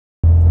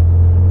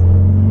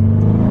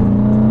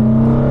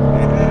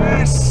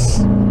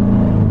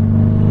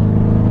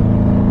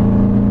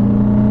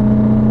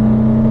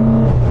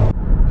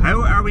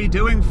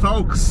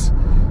folks.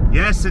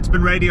 Yes, it's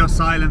been radio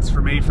silence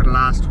for me for the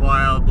last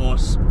while,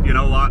 but you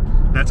know what?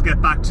 Let's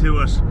get back to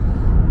it.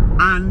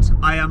 And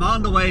I am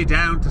on the way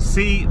down to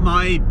see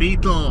my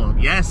Beetle.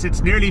 Yes,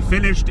 it's nearly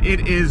finished.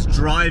 It is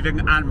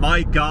driving, and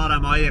my God,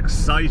 am I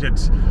excited.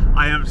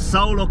 I am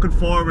so looking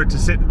forward to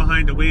sitting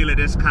behind the wheel of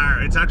this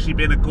car. It's actually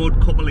been a good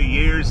couple of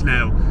years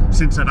now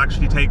since I've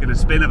actually taken a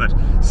spin of it.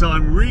 So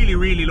I'm really,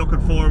 really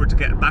looking forward to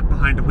getting back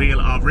behind the wheel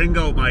of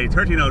Ringo, my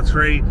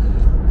 1303,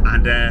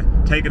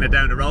 and taking it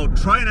down the road and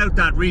trying out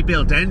that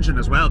rebuilt engine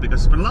as well,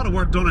 because there's been a lot of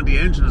work done on the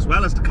engine as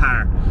well as the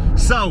car.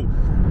 So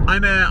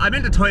I'm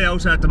in the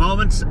Toyota at the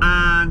moment,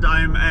 and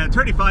I'm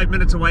 35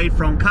 minutes away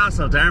from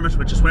Castledermot,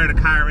 which is where the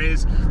car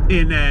is,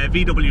 in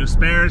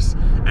vwspares.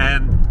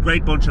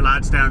 Great bunch of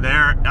lads down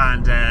there,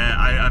 and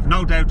I've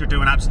no doubt they're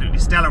doing absolutely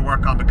stellar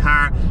work on the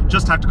car.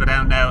 Just have to go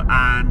down now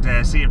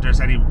and see if there's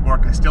any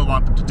work I still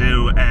want them to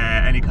do,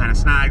 any kind of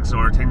snags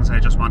or things I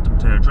just want them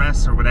to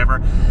address or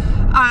whatever,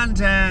 and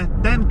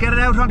then get it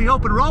out on the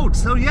open road.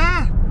 So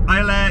yeah,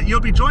 you'll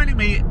be joining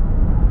me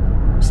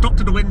stuck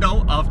to the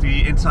window of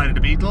the inside of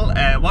the Beetle,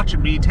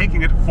 watching me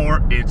taking it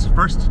for its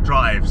first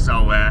drive.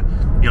 So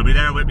you'll be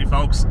there with me,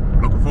 folks.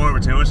 Looking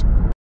forward to it.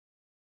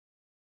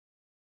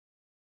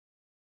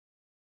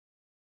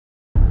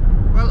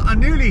 Well, I'm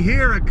nearly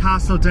here at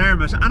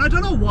Castledermot, and I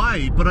don't know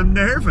why, but I'm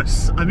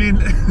nervous. I mean,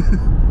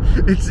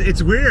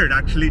 it's weird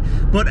actually,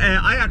 but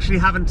I actually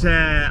haven't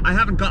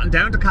gotten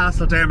down to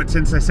Castledermot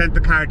since I sent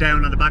the car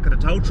down on the back of the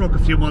tow truck a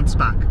few months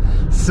back.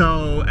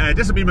 So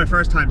this will be my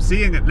first time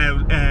seeing it now.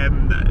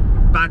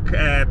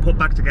 Put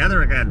back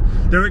together again.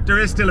 There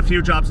is still a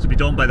few jobs to be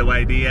done, by the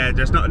way.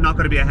 There's not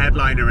going to be a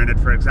headliner in it,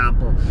 for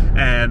example.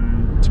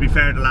 To be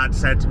fair, the lad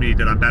said to me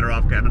that I'm better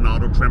off getting an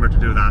auto trimmer to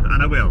do that,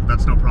 and I will.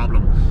 That's no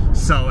problem.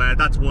 So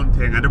that's one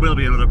thing, and there will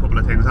be another couple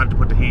of things. I have to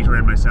put the heater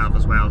in myself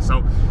as well.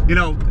 So you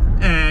know,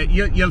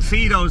 you'll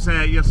see those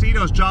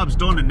jobs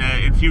done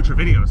in future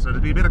videos. So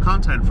there'll be a bit of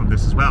content from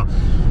this as well.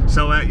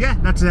 So yeah,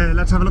 let's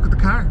have a look at the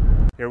car.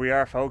 Here we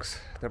are, folks.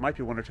 There might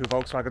be one or two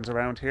Volkswagens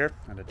around here,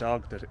 and a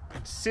dog that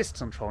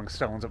insists on throwing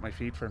stones at my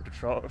feet for me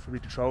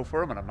to throw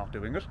for him, and I'm not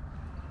doing it.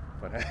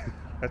 But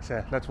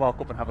let's walk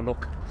up and have a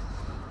look.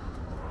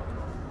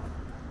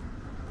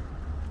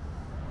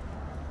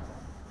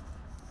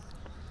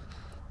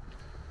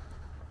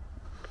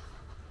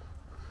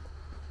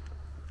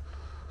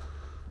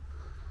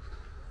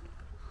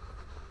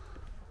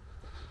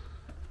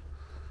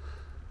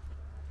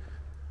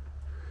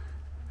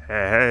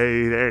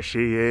 Hey, there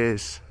she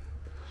is.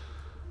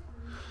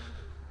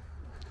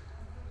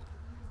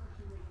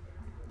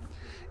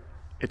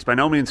 It's by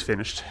no means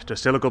finished. There's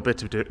still a good bit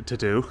to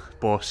do,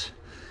 but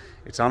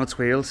it's on its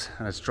wheels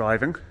and it's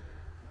driving.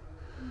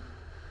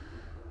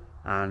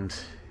 And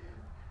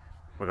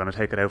we're going to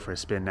take it out for a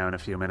spin now in a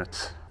few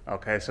minutes.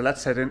 Okay, so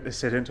let's sit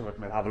into it and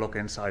we'll have a look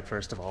inside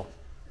first of all.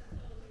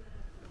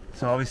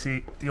 So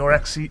obviously the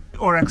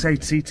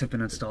RX-8 seats have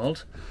been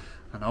installed,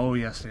 and oh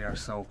yes, they are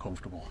so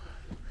comfortable.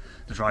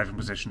 The driving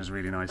position is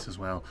really nice as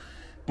well.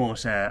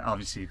 But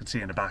obviously you can see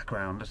in the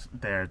background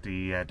there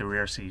the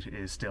rear seat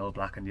is still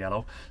black and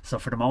yellow. So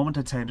for the moment,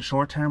 I'd say in the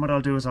short term what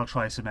I'll do is I'll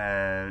try some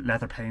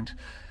leather paint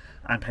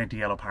and paint the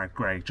yellow part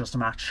grey just to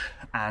match,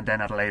 and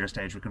then at a later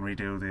stage we can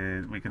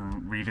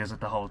revisit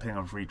the whole thing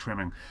of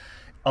retrimming.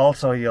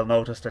 Also, you'll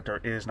notice that there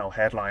is no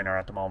headliner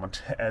at the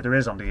moment. There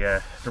is on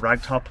the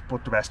rag top,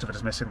 but the rest of it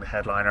is missing the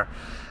headliner,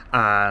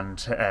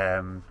 and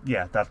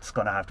yeah, that's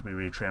going to have to be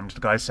retrimmed. The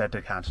guys said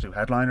they can't do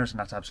headliners, and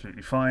that's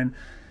absolutely fine.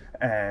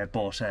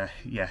 But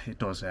yeah, it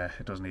does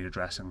need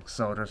addressing.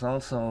 So there's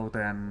also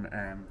then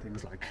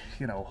things like,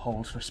 you know,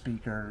 holes for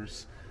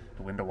speakers,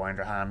 the window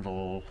winder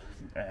handle,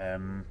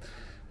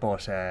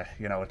 but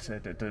you know,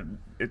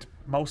 it's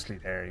mostly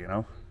there, you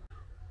know.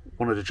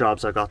 One of the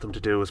jobs I got them to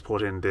do was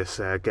put in this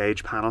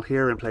gauge panel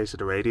here in place of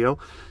the radio.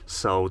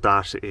 So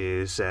that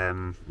is,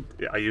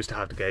 I used to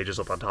have the gauges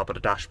up on top of the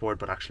dashboard,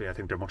 but actually I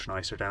think they're much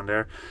nicer down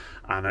there.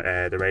 And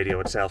the radio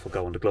itself will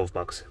go in the glove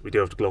box. We do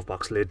have the glove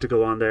box lid to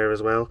go on there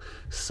as well,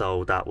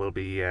 so that will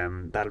be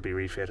that'll be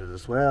refitted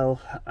as well.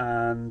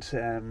 And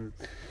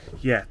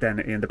yeah, then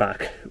in the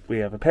back we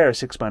have a pair of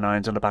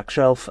 6x9s on the back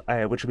shelf,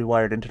 which will be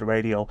wired into the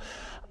radio.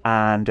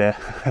 And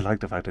I like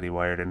the fact that he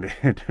wired in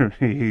the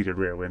heated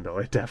rear window.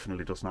 It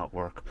definitely does not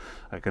work,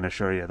 I can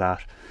assure you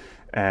that.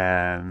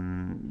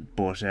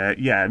 But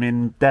yeah, I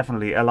mean,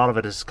 definitely a lot of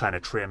it is kind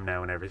of trim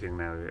now and everything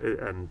now,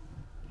 and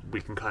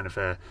we can kind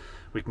of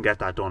we can get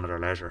that done at our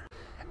leisure.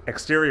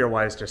 Exterior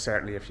wise, there's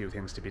certainly a few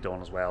things to be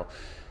done as well.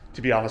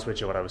 To be honest with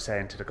you, what I was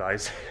saying to the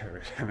guys,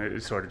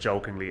 sort of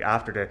jokingly,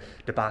 after the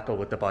debacle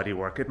with the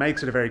bodywork, it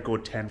makes it a very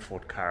good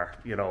 10-foot car,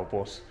 you know,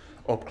 but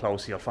up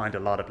close you'll find a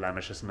lot of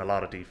blemishes and a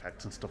lot of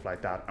defects and stuff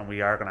like that, and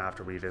we are going to have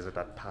to revisit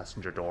that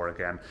passenger door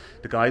again.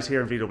 The guys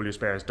here in VW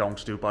Spares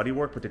don't do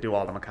bodywork, but they do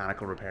all the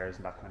mechanical repairs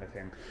and that kind of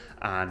thing,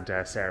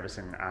 and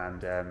servicing,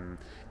 and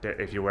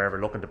if you were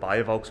ever looking to buy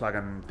a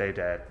Volkswagen, they'd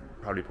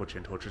probably put you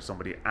in touch with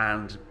somebody.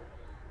 And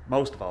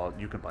most of all,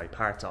 you can buy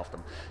parts off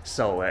them.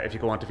 So if you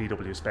go onto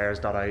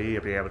vwspares.ie,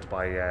 you'll be able to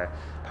buy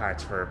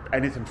parts for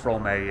anything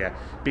from a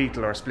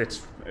Beetle or split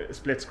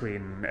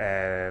screen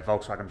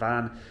Volkswagen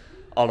van,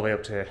 all the way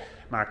up to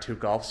Mark II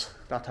Golfs,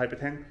 that type of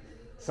thing.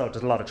 So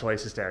there's a lot of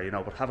choices there, you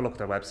know, but have a look at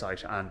their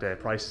website, and the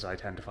prices I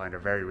tend to find are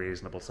very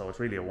reasonable, so it's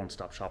really a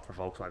one-stop shop for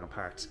Volkswagen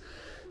parts.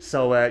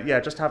 So yeah,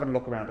 just having a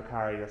look around the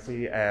car, you'll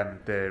see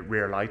the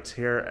rear lights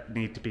here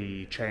need to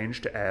be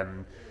changed.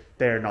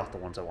 They're not the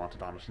ones I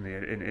wanted on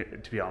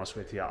it, to be honest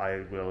with you.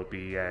 I will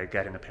be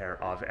getting a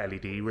pair of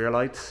LED rear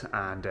lights,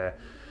 and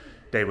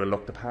they will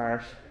look the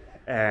part.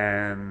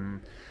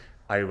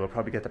 I will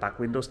probably get the back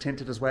windows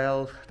tinted as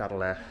well.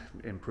 That'll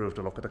improve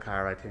the look of the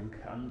car, I think.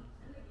 I'm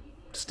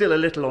still a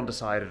little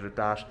undecided at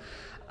that.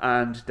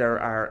 And there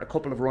are a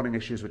couple of running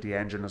issues with the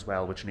engine as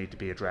well, which need to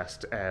be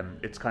addressed.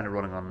 It's kind of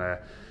running on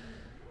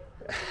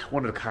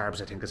one of the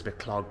carbs, I think, is a bit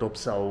clogged up.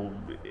 So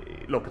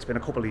look, it's been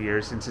a couple of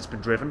years since it's been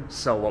driven,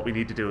 so what we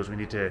need to do is we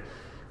need to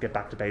get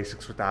back to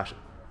basics with that.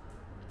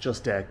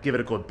 Just give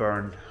it a good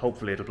burn.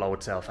 Hopefully it'll blow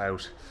itself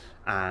out,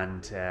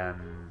 and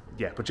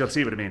yeah, but you'll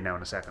see what I mean now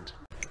in a second.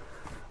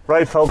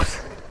 Right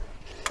folks,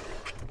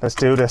 let's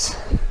do this.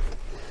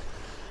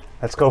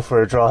 Let's go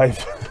for a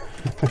drive.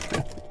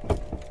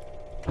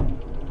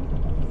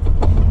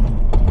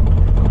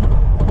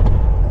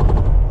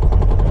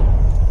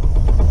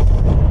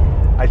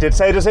 I did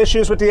say there's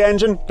issues with the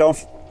engine.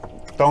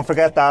 Don't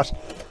forget that.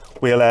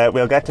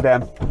 We'll get to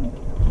them.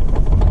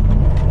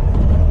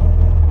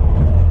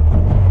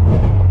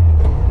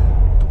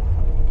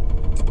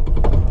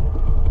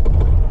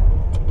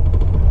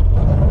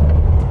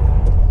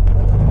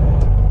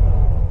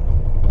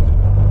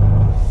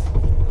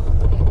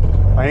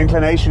 My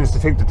inclination is to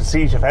think that the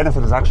seat, if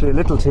anything, is actually a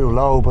little too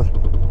low, but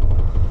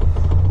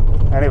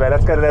anyway,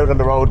 let's get it out on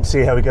the road and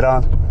see how we get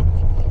on.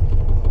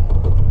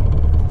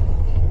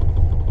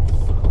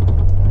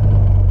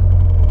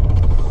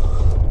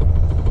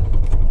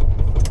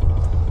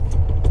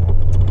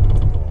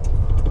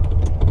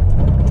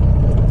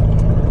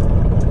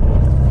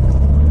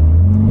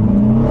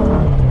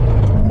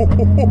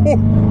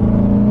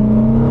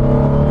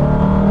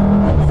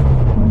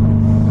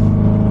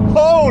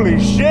 Holy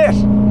shit!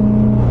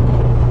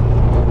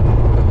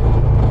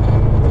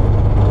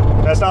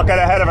 Let's not get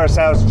ahead of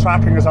ourselves.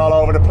 Tracking is all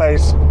over the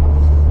place.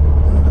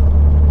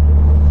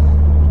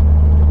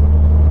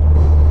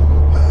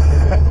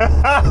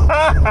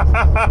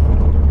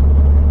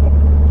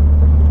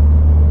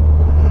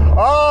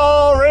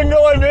 Oh,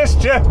 Ringo, I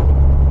missed you.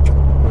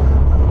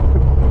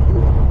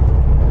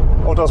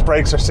 Oh, those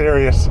brakes are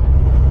serious.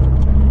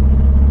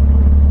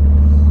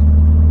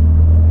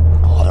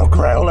 Oh, the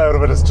growl out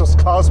of it is just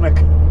cosmic.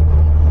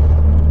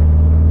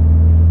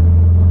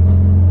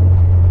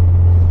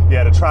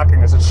 Yeah, the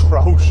tracking is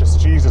atrocious,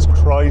 Jesus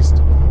Christ.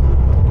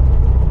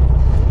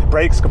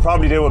 Brakes could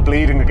probably do with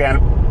bleeding again.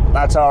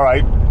 That's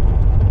alright.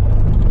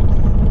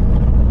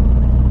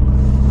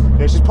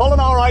 Yeah, she's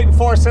pulling alright in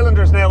 4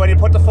 cylinders now when you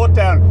put the foot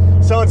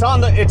down. So it's on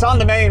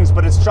the mains,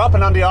 but it's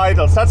dropping on the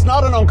idles. That's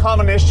not an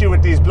uncommon issue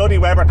with these bloody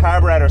Weber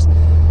carburetors.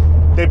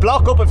 They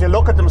block up if you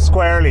look at them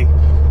squarely.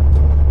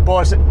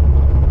 But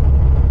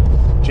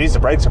geez, the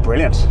brakes are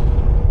brilliant.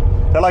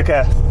 They're like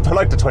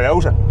the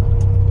Toyota.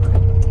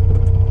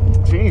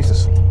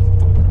 Jesus.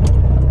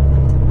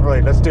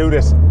 Right, let's do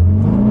this.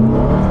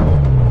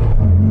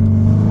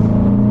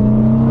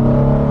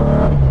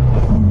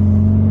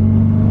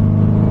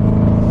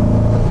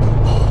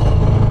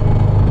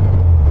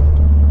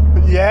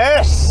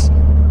 Yes!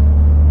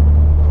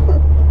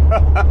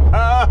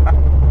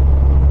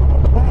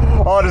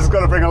 Oh, this is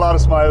going to bring a lot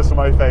of smiles to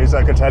my face,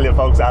 I can tell you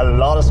folks, a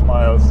lot of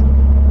smiles.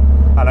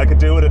 And I could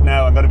do with it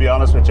now, I'm going to be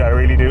honest with you, I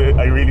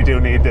really do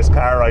need this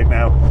car right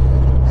now.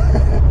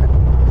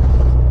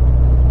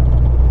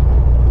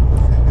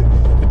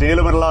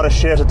 Dealing with a lot of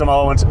shit at the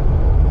moment.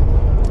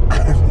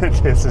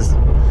 This is,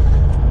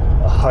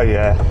 oh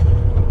yeah.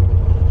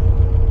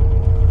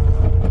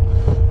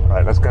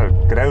 Right, let's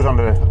get out on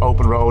the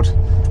open road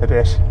a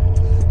bit.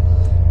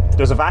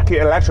 There's a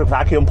electric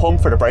vacuum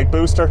pump for the brake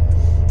booster.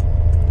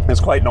 It's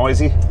quite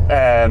noisy. You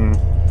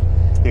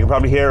can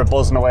probably hear it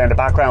buzzing away in the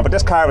background, but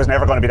this car was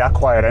never going to be that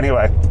quiet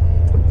anyway.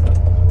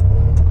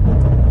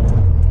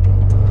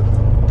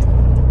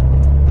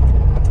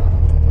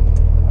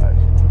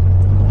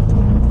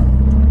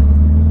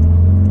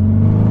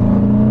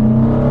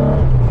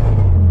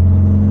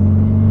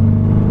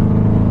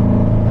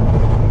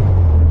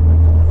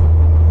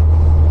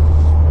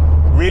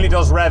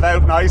 Does rev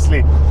out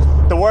nicely.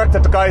 The work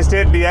that the guys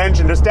did in the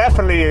engine, there's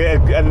definitely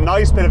a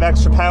nice bit of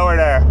extra power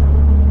there.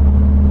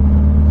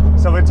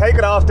 So we'll take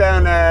it off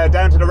down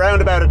to the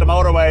roundabout at the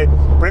motorway,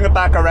 bring it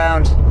back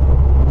around,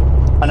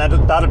 and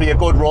that'll be a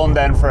good run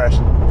then for it.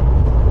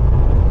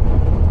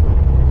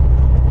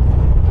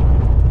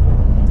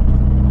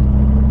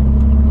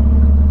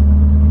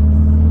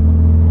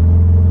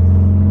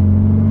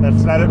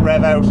 Let's let it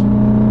rev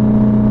out.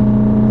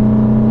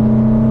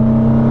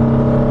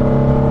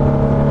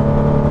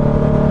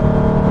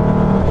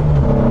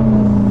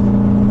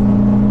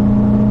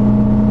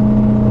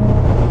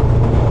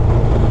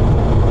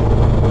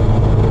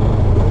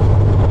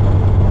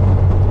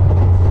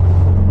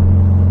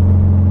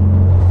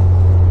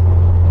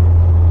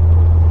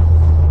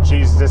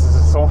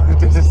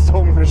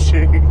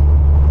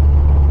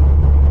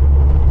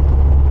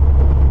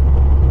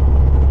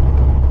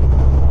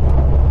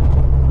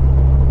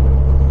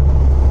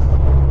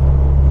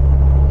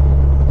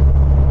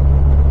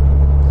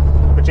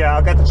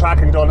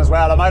 tracking done as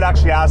well. I might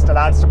actually ask the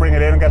lads to bring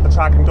it in and get the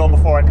tracking done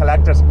before I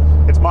collect it.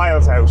 It's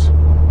miles out.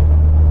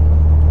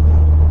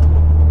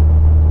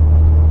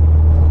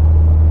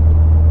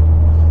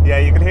 Yeah,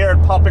 you can hear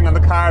it popping on the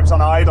carbs on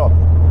idle.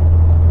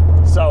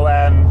 So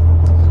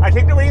I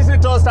think the reason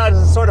it does that is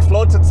it sort of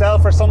floods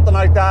itself or something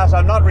like that.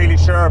 I'm not really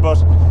sure, but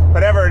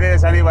whatever it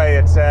is anyway,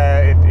 it's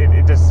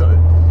it just a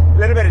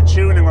little bit of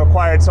tuning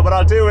required. So what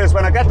I'll do is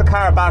when I get the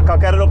car back, I'll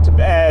get it up to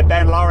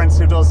Ben Lawrence,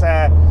 who does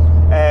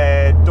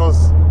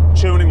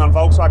tuning on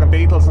Volkswagen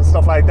Beetles and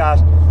stuff like that,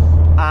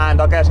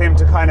 and I'll get him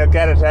to kind of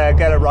get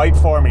it right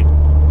for me.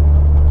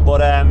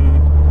 But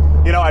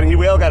you know, and he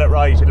will get it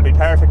right. It'll be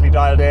perfectly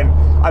dialed in.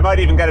 I might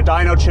even get a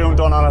dyno tune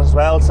done on it as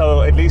well,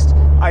 so at least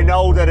I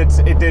know that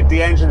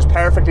the engine's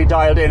perfectly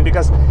dialed in,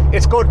 because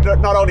it's good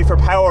not only for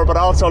power but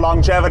also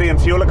longevity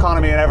and fuel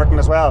economy and everything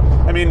as well.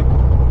 I mean,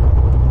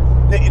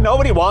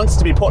 nobody wants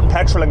to be putting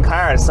petrol in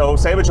cars, so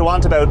say what you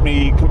want about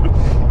me,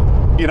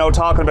 you know,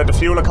 talking about the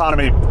fuel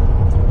economy,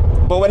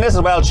 but when this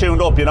is well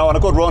tuned up, you know, on a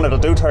good run it'll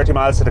do 30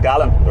 miles to the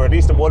gallon, or at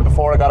least it would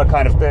before I got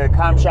the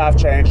camshaft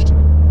changed.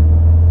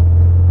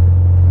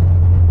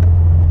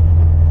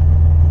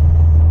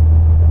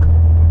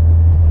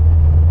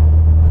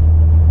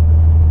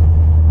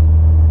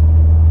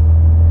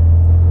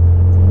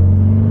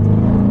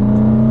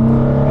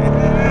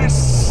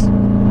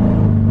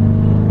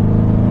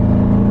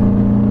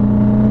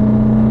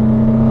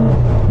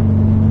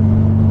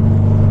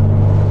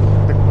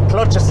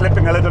 Just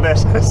slipping a little bit.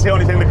 It's the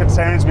only thing that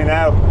concerns me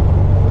now.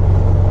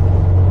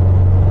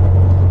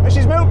 But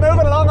she's moving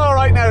along all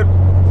right now.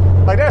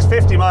 Like, there's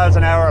 50 miles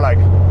an hour, like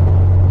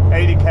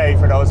 80k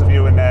for those of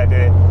you in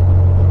the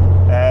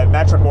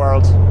metric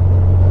world.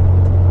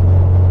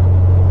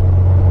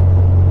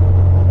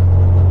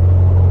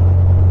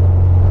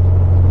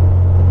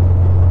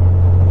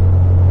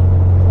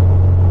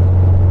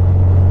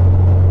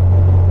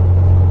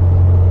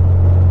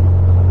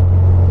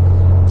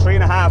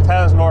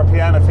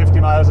 RPM at 50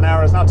 miles an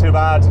hour is not too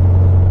bad.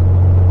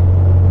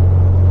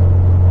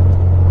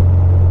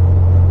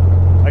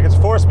 Like, it's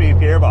 4-speed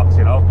gearbox,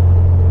 you know.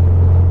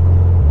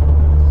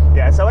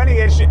 Yeah, so any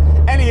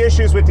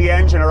issues with the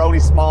engine are only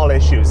small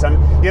issues, and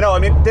you know, I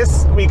mean,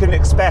 this we can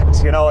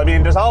expect, you know. I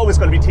mean, there's always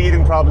going to be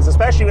teething problems,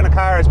 especially when a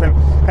car has been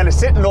kind of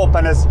sitting up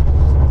and is,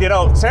 you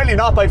know, certainly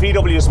not by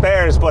VW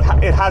Spares, but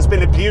it has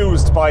been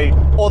abused by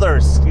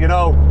others, you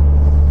know,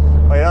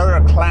 by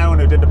another clown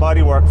who did the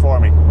bodywork for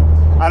me.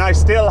 And I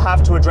still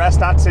have to address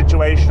that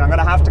situation. I'm going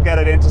to have to get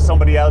it into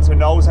somebody else who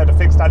knows how to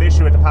fix that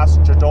issue at the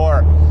passenger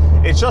door.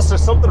 It's just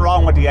there's something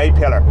wrong with the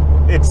A-pillar.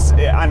 It's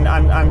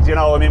and you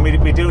know, I mean,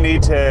 we do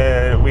need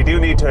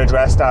to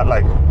address that,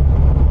 like.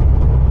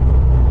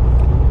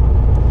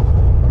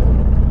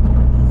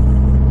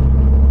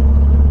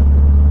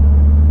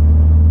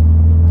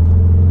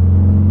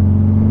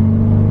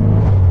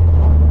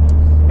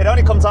 It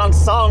only comes on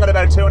song at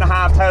about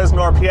 2,500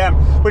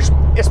 RPM, which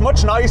is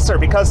much nicer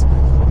because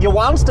you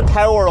want the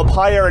power up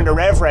higher in the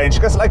rev range.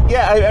 Because, like,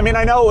 yeah, I mean,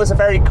 I know it was a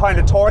very kind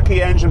of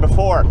torquey engine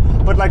before,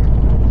 but like,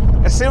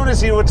 as soon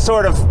as you would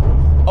sort of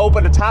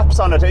open the taps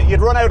on it,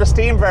 you'd run out of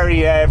steam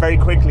very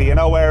quickly, you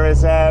know.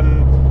 Whereas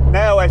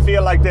now I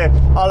feel like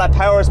all that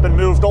power's been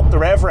moved up the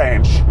rev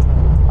range.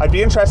 I'd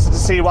be interested to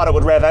see what it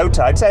would rev out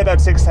to. I'd say about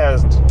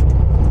 6,000.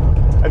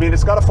 I mean,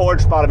 it's got a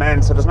forged bottom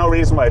end, so there's no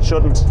reason why it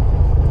shouldn't.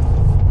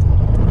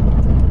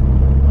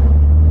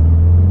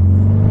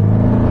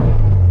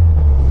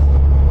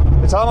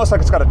 It's almost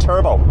like it's got a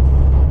turbo.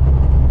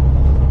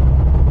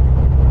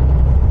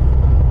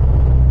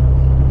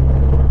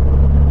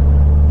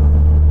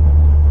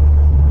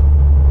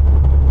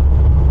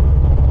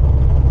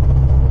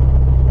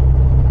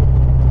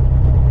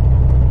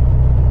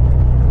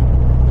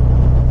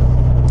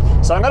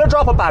 So I'm going to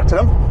drop it back to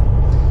them,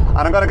 and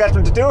I'm going to get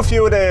them to do a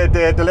few of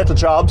the little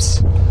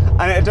jobs.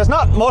 And there's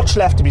not much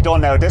left to be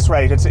done now at this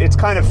rate. It's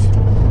kind of,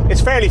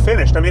 it's fairly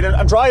finished. I mean,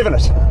 I'm driving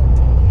it.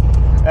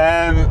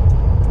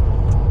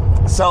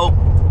 So,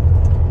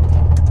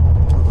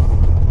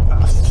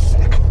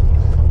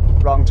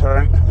 wrong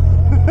turn.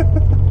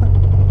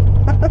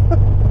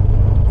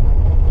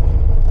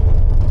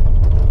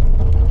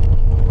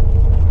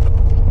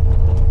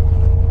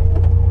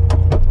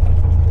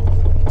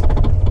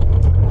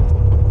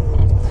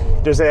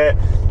 There's a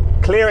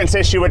clearance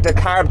issue with the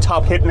carb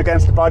top hitting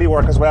against the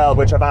bodywork as well,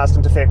 which I've asked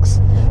him to fix.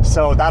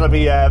 So that'll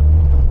be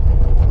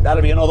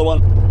another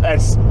one.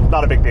 It's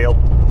not a big deal.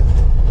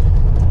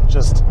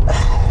 Just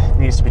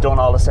needs to be done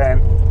all the same.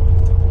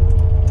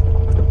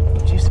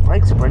 Jeez, the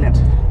brakes are brilliant.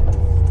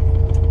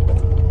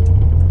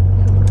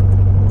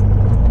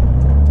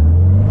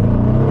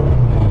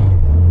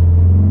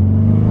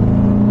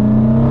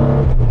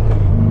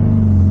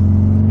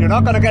 You're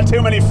not going to get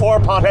too many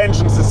 4-pot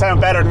engines to sound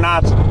better than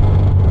that.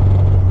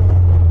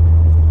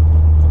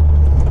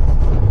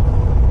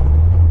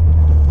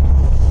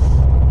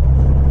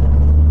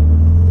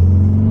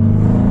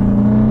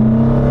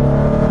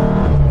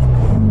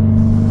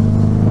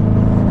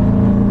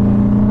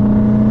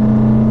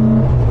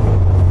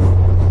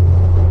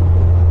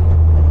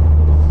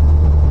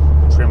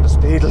 Trim the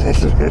speed a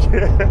little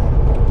bit.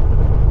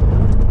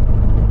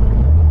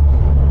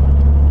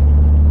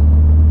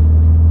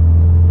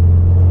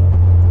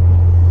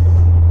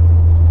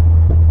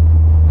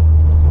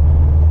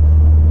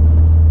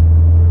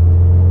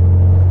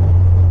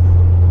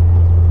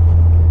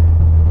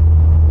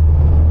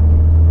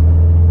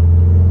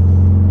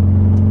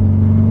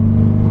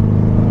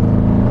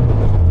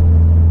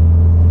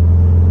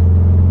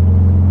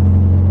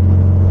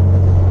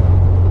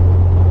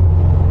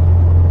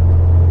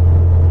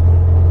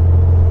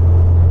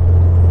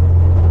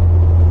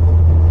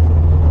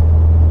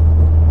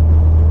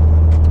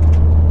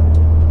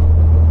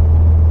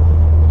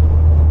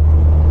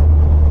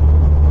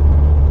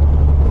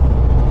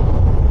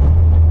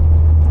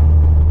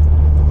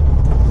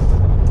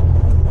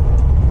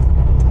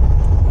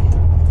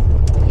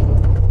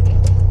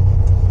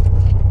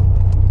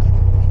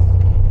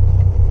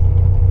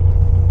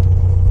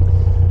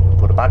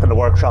 back in the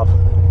workshop.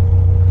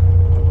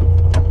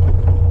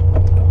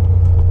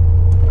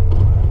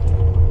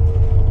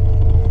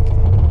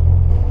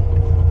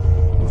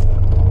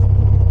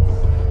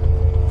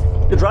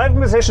 The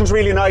driving position's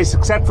really nice,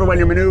 except for when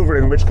you're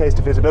manoeuvring, in which case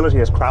the visibility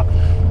is crap.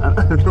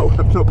 And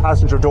no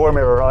passenger door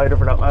mirror either,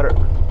 for that matter.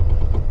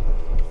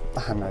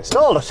 And I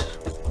installed it.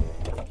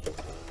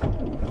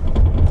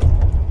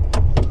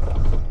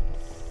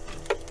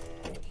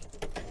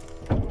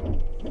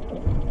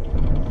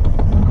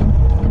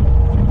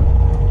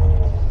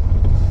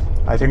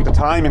 I think the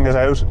timing is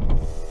out.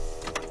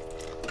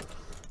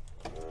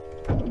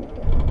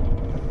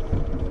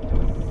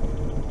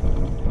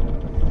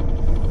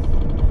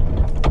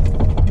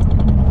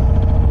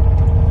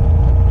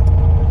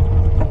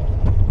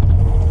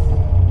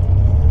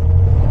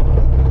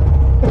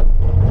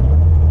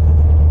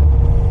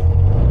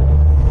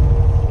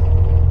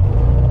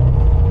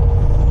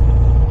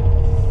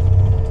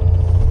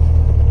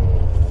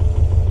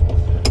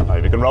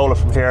 Right, we can roll it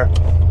from here.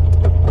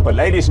 But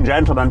ladies and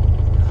gentlemen,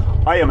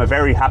 I am a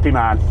very happy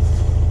man.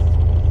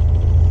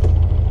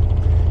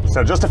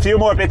 So just a few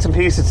more bits and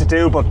pieces to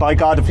do, but by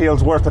God it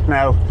feels worth it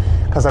now,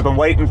 because I've been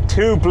waiting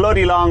too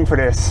bloody long for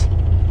this.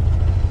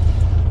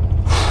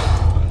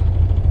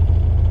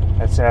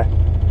 Let's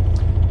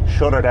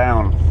shut her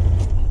down.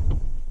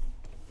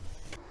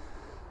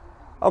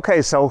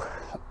 Okay, so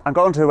I'm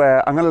going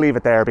to leave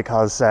it there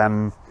because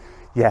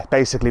yeah,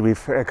 basically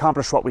we've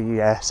accomplished what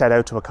we set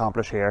out to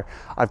accomplish here.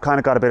 I've kind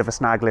of got a bit of a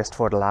snag list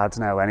for the lads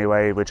now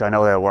anyway, which I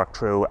know they'll work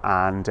through,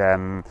 and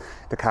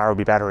the car will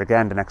be better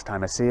again the next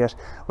time I see it.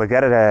 We'll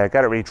get it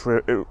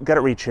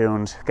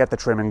retuned, get the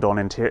trimming done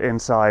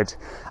inside,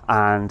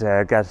 and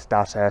get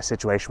that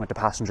situation with the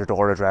passenger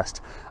door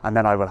addressed, and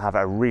then I will have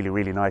a really,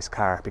 really nice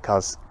car,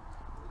 because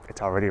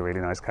it's already a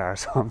really nice car,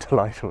 so I'm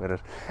delighted with it.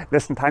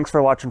 Listen, thanks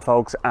for watching,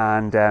 folks,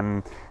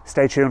 and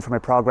stay tuned for my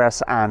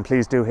progress, and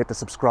please do hit the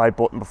subscribe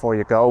button before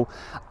you go.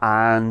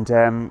 And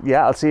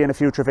yeah, I'll see you in a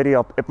future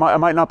video. It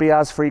might not be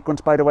as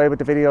frequent, by the way, with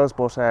the videos,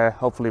 but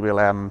hopefully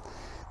there'll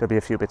be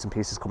a few bits and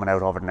pieces coming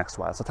out over the next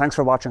while. So thanks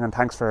for watching, and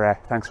thanks for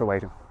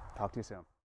waiting. Talk to you soon.